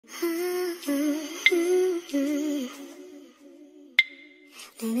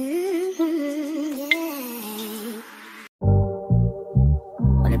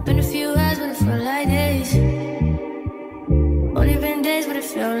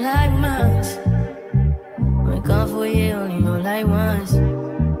like mine. Been gone for a year, only know like once.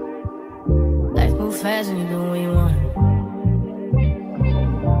 Life move fast when you do what you want.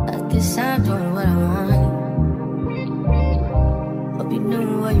 At this time, doing what I want. Hope you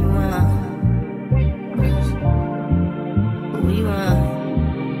doing what you want. What you want?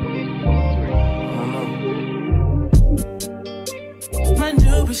 My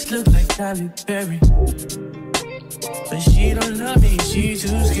new bitch look like Halle Berry, but she don't love me, she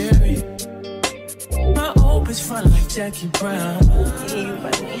too scary. My old bitch front like Jackie Brown.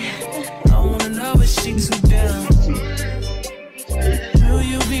 I wanna know if she too down. Will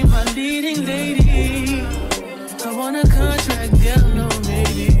you be my leading lady? I want a contract, girl, no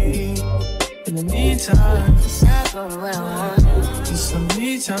maybe. In the meantime, It's not for what I want. just some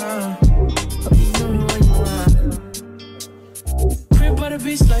me time. Hope you doing what you want. Crib by the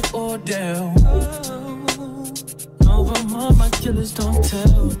beach like Odell. Over mom, my killers don't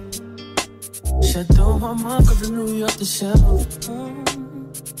tell. Shadow my mom, cause I New York the shelf.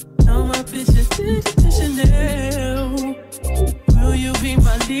 Now my bitch is to Chanel. Will you be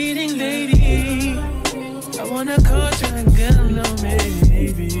my leading lady? I want a contract, girl, no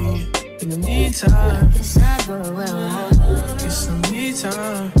maybe. In the meantime, It's not for what I want. get some me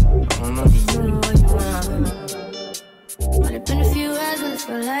time. Hope you doing what you want. Only been a few hours, but it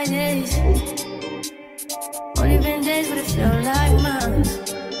feel like days. Only been days, but it feel like months.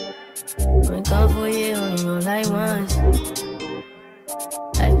 Been gone for a year, only know like once.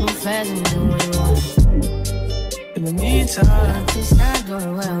 Life move fast when you do what you want. In the meantime, Just not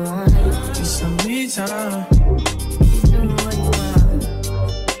doing what I want. get some me time. You doing what you want.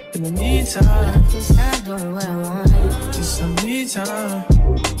 In the meantime, Just not doing what I want. get some me time.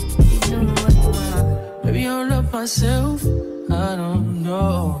 You doing what you want. Maybe I don't love myself, I don't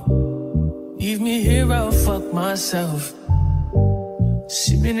know. Leave me here, I'll fuck myself.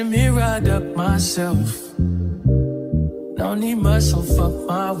 See me in the mirror, I duck myself. Don't need much, so fuck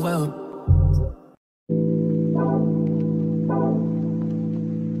my wealth.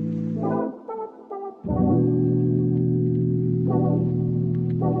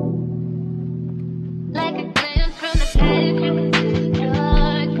 Like a glance from the past, you can see the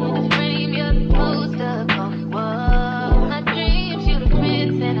dark. In the frame, you're the poster on the wall. My dreams, you the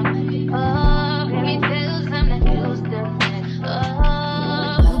prince, and I'm the pop. Fairy tales, I'm not used to it.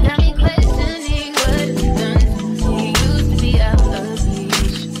 Oh, got me questioning what you've done to me. Used to be out of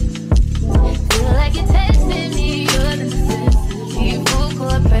reach. Feel like you're testing me, you're the necessity. Full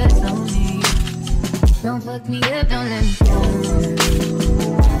court press on me. Don't fuck me up, don't let me down.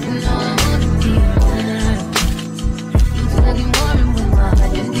 You know I wanna be around. You tugging more and more. I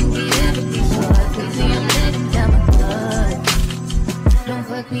just think the empathy so hard. Crazy, I'm letting down my guard. Don't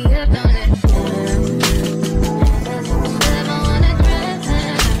fuck me up, don't let me down. Cause if it's love, I wanna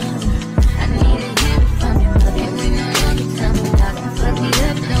drown. I need to hear it from you. Love you, we know you can tell me. How can fuck me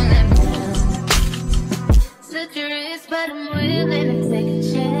up, don't let me down. Such a risk, but I'm willing to take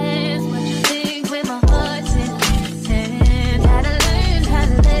a chance. What you think with my heart's in your hands? Gotta learn how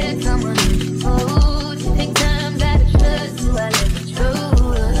to let someone hold. Take time, gotta trust who I let you trust.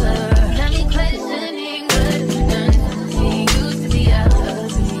 Got me questioning what you've done to me. Used to be out of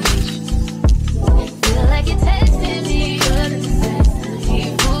reach. Feel like you're testing me, you're the necessity.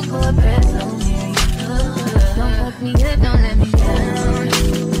 Full court press on me. Don't fuck me up, don't let me down.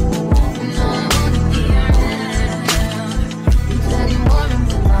 You know I wanna be around. You tugging more and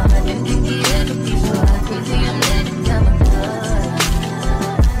more. I just think the empathy so hard. Crazy, I'm letting down my guard.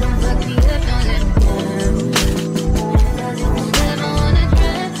 Don't fuck me up, don't let me down. Cause if it's love, I wanna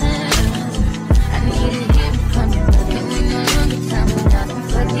drown. I need to hear it from you. Love you, we know you can tell me. How can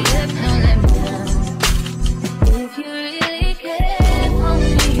fuck me up, don't let me down. If you really care for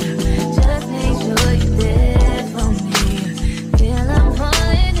me, just make sure you're there for me.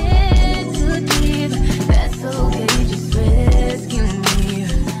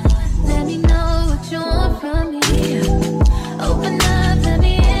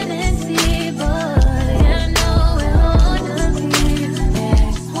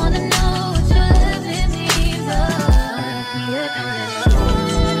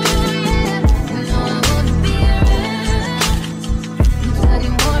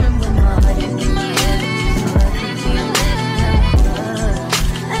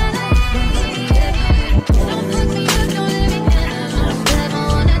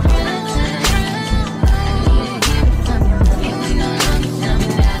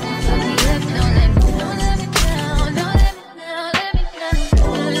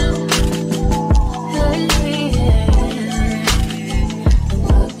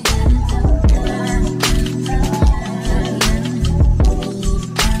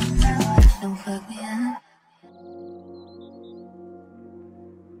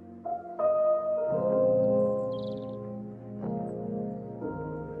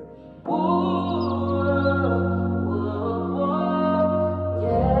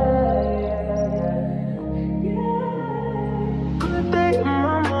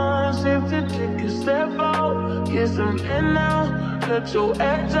 get some in now. Let your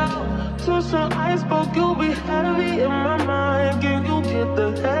edge out. To some iceberg, you'll be heavy in my mind. Can you get the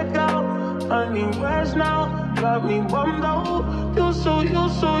heck out? I need rest now. Got me bummed out. You so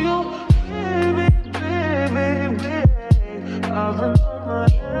baby, baby, baby. I've been on my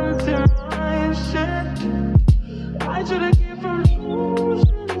empty mind, shit. I should've came from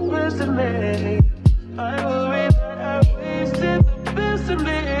losing the best of me. I worry that I wasted the best of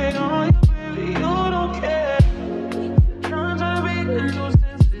me. Oh, you baby, you don't care. I'm trying to be a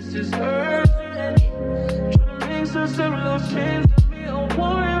nuisance, this is urgent. Trying to make some simple change to be a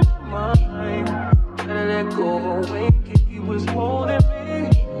war in my mind. Gotta let go away, he was holding me.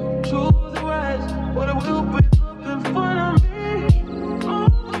 Choose the right, but it will be up in front of me. On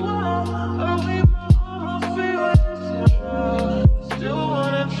the wall, I wave my arms, feel it. Still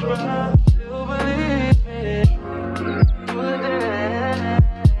wanna try, still believe it. Good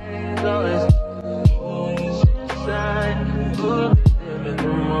days, always always inside. Good living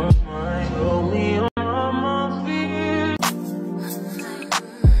in my mind, hold me on my feet.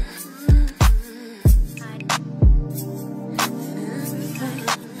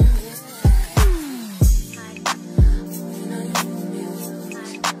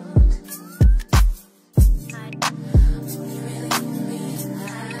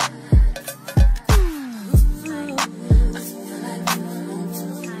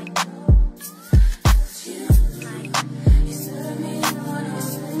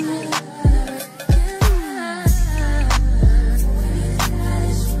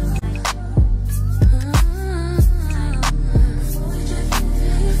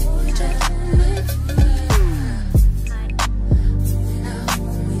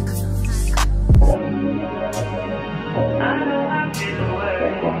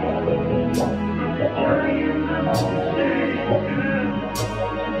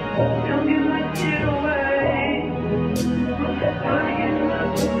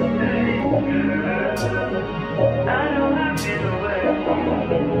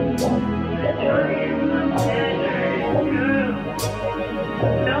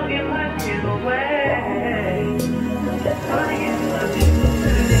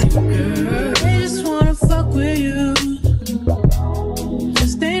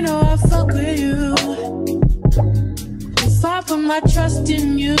 My trust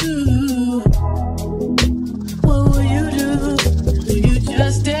in you. What will you do? Will you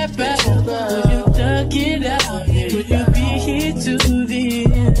just step back? Will you duck it out? Will you be here to the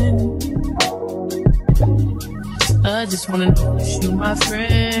end? I just wanna know if you my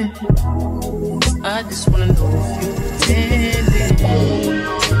friend. I just wanna know if you pretending.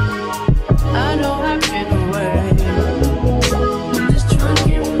 I know I've been away. I'm just trying to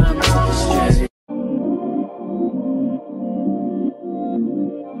get my mind straight.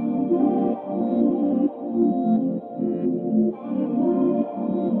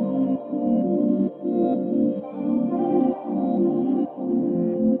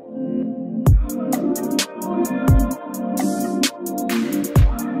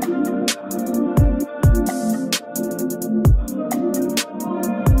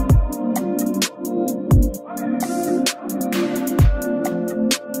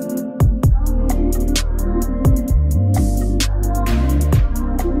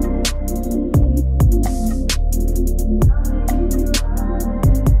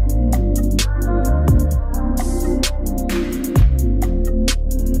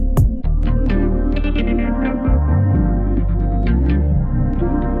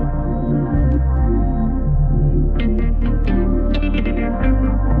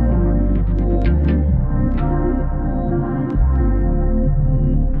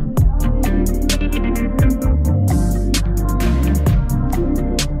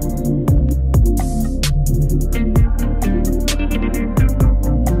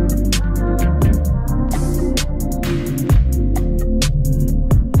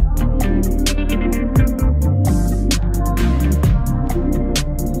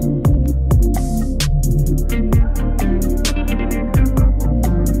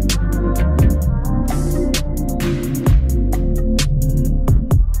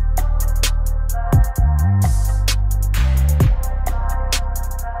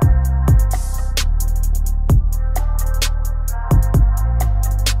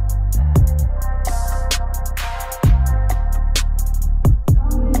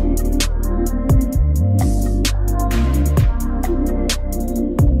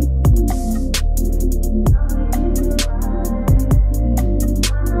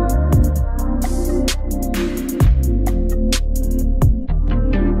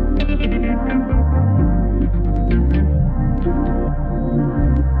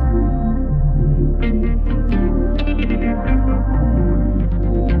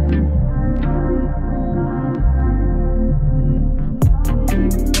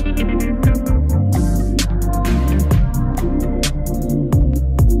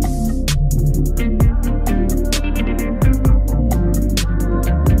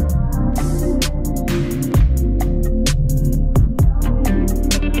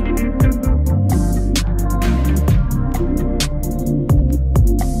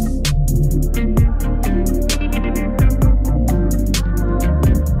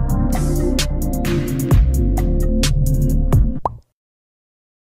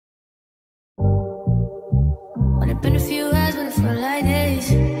 feel like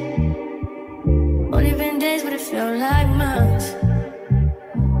days. Only been days, but it felt like months.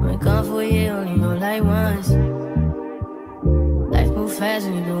 Been gone for a year, only know like once. Life move fast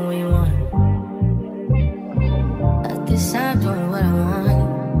when you do what you want. At this time, doing what I want.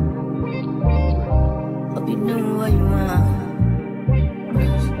 Hope you doing what you want.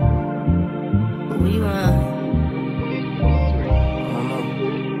 What you want?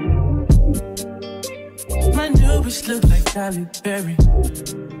 My new bitch look like Halle Berry,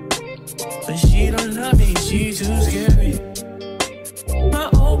 but she don't love me, she too scary. My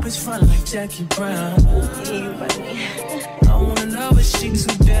old bitch fun like Jackie Brown. I wanna love her, she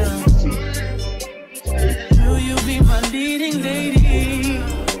too down. Will you be my leading lady?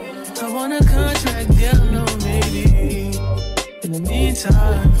 I want a contract, girl, no maybe. In the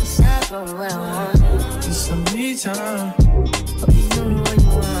meantime, It's not for what I want. it's some me time. Hope you doing what you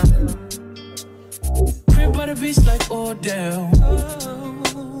want. Crib by the beach like Odell.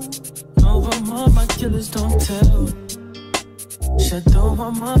 Over all my killers don't tell. Shadow my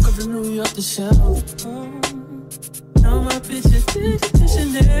mark of the New York the shelf. Now my bitch is the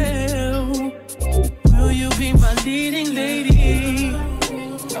Chanel. Will you be my leading lady?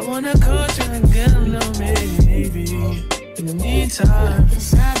 I want a contract, girl, no maybe. In the meantime,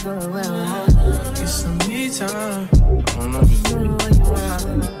 It's not for what I want. it's some me time. Hope you doing what you want.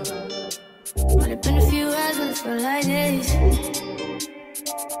 Only been a few hours, but it feel like days.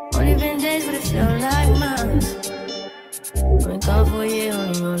 Only been days, but it feel like months. Been gone for a year,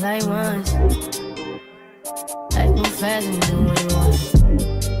 only know like once. Life move fast when you do what you want.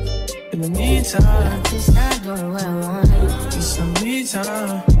 In the meantime, It's not doing what I want. it's some me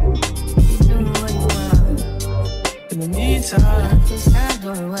time. You doing what you want. In the meantime, It's not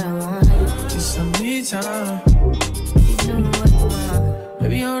doing what I want. it's some me time. You doing what you want.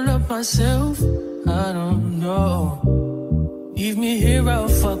 Maybe I don't love myself, I don't know. Leave me here, I'll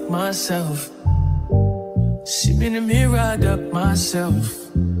fuck myself. See me in the mirror, I duck myself.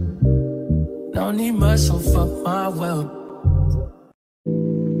 Don't need much, so fuck my wealth.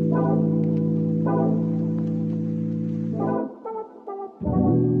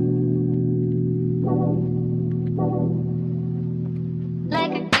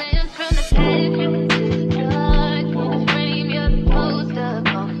 Like a glance from the past, you can see the dark. In the frame, you're the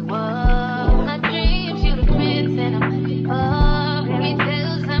poster on the wall. My dreams, you the prince, and I'm the car. Fairy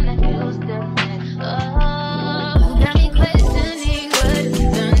tales, I'm not used to it. Oh, got me questioning what it's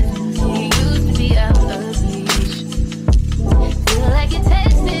done to me. Used to be out of reach. Feel like you're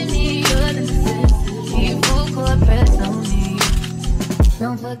testing me, you're the necessity. Full court press on me.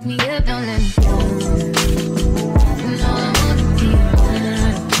 Don't fuck me up, don't let me down. You know I wanna be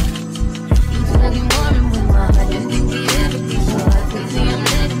around. You tugging warm with my heart, just give me everything so I can see I'm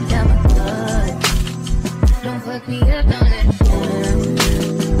letting down my guard. Don't fuck me up, don't let me down.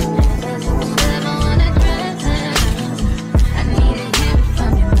 Cause if it's love, I wanna drown. I need to hear it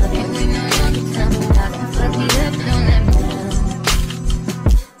from you, love you, we know you can tell me. Don't fuck me up, don't let me down.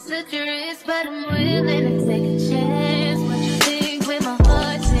 Such a risk, but I'm willing to take a chance. What you think with my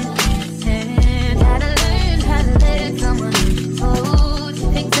heart in his hand? Gotta learn how to let someone hold.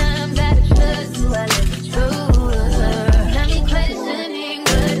 Take time, gotta trust who I let the truth. Got me questioning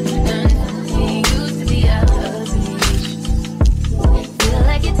what it's done to me. Used to be out of reach. Feel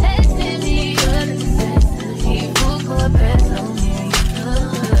like you're testing me, you're the necessity. Full court press on me.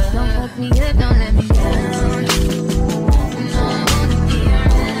 Don't fuck me up, don't let me down. You know I wanna be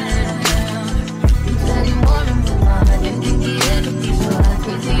around. You tugging warm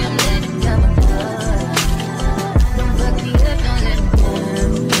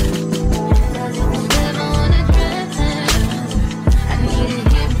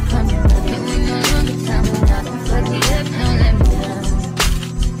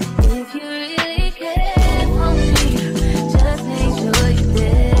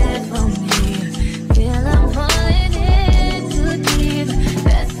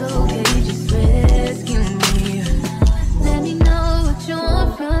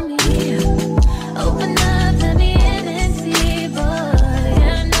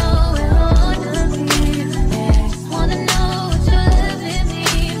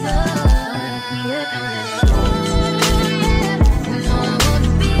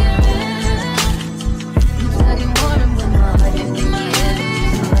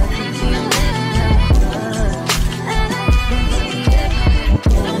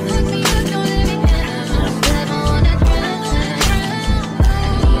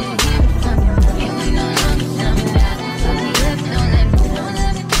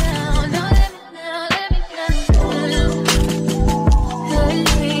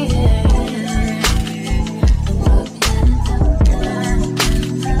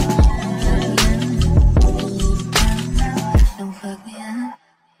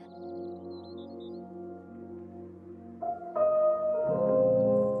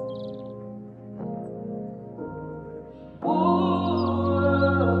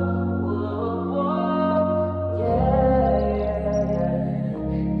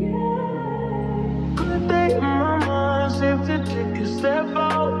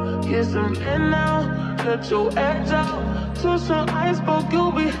get some in now, let your edge out. To some iceberg,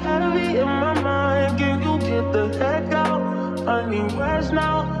 you'll be heavy in my mind. Can you get the heck out? I need rest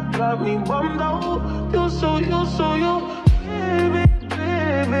now, got me bummed out. You so, baby,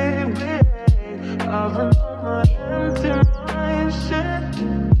 baby, baby. I've been on my empty mind, shit.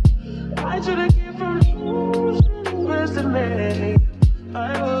 I should've came from you, best of me.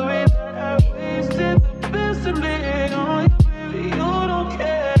 I worry that I wasted the best of me on you, baby, you don't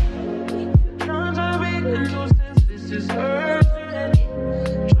care. I'm trying to be a nuisance, this is urgent.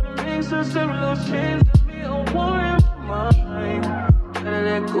 Trying to make some simple change to me, a war in my mind. Gotta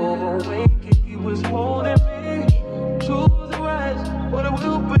let go, wink if you was holding me. Choose the right, but it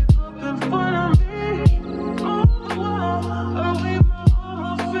will break up in front of me. All the while, I wait my all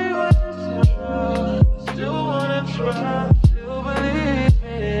my favorites. Still wanna try, still believe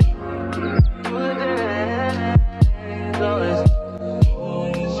me. Good days,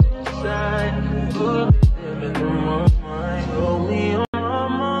 always inside. Good living in my mind, hold me on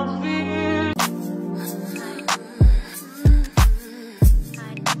my feet.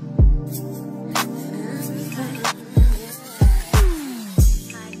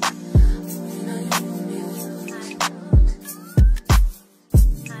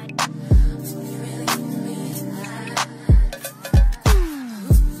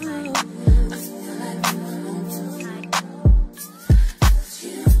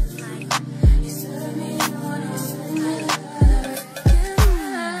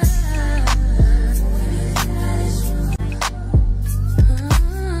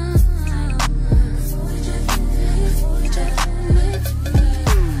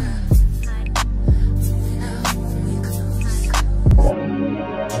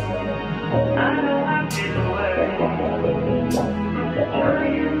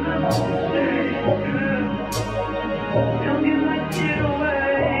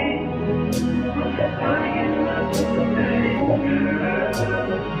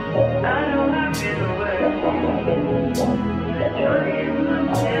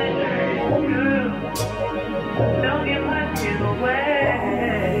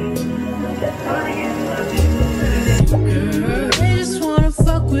 They just wanna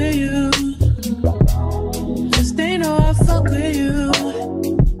fuck with you, 'cause they know I fuck with you.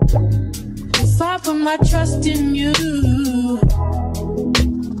 If I put my trust in you,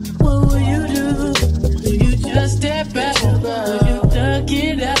 what will you do? Will you just step back? Will you duck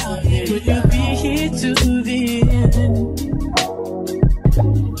it out? Will you be here to the end?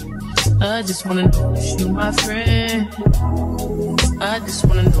 I just wanna know if you my friend. I just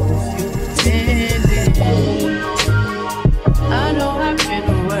wanna know if you pretending. I know I've been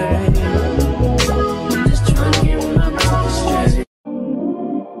away. I'm just trying to get my mind straight.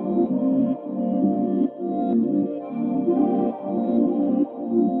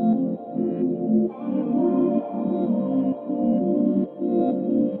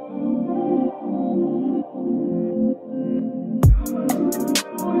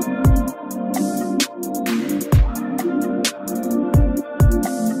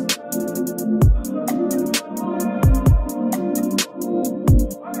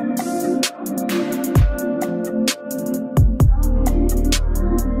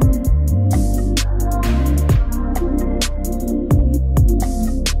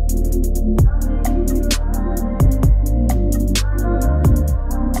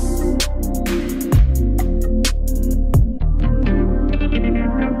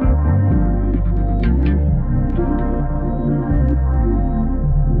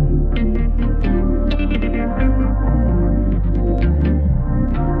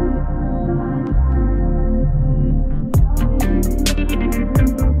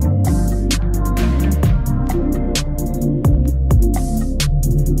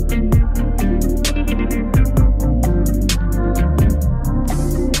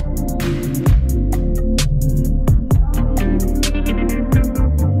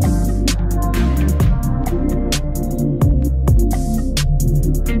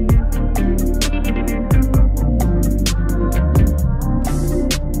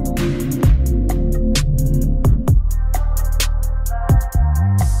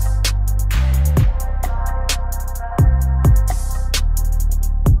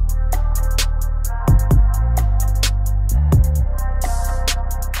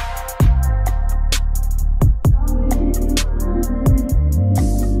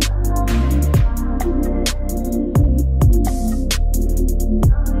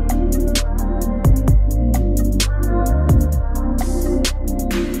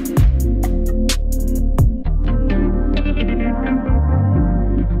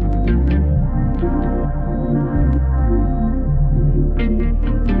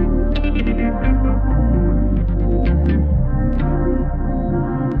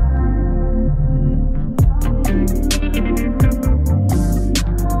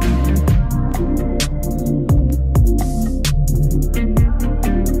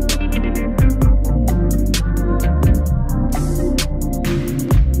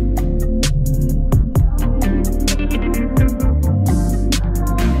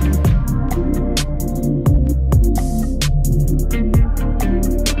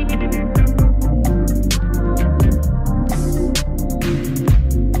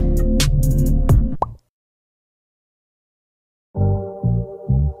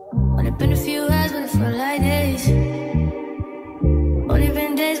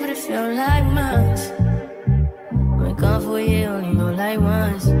 it felt like months. Been gone for a year, only know like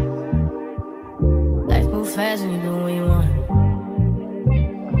once. Life move fast when you do what you want.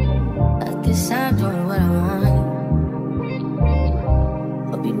 At this time, doing what I want.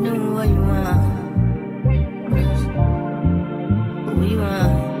 Hope you doing what you want. What we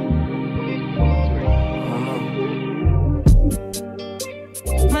want.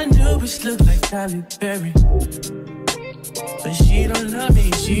 My new bitch look like Halle Berry, but she don't love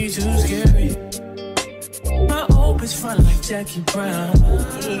me, she too scary. My old bitch front like Jackie Brown.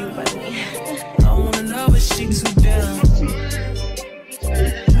 I wanna know if she too down.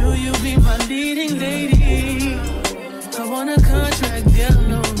 Will you be my leading lady? I want a contract, girl,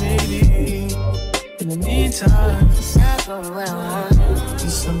 no maybe. In the meantime, It's not for what I want.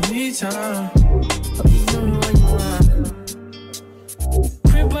 just some me time. Hope you doing what you want.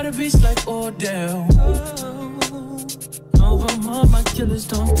 Crib by the beach like Odell. Over my killers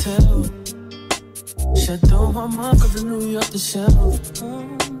don't tell. Shadow my mark of the New York the shelf.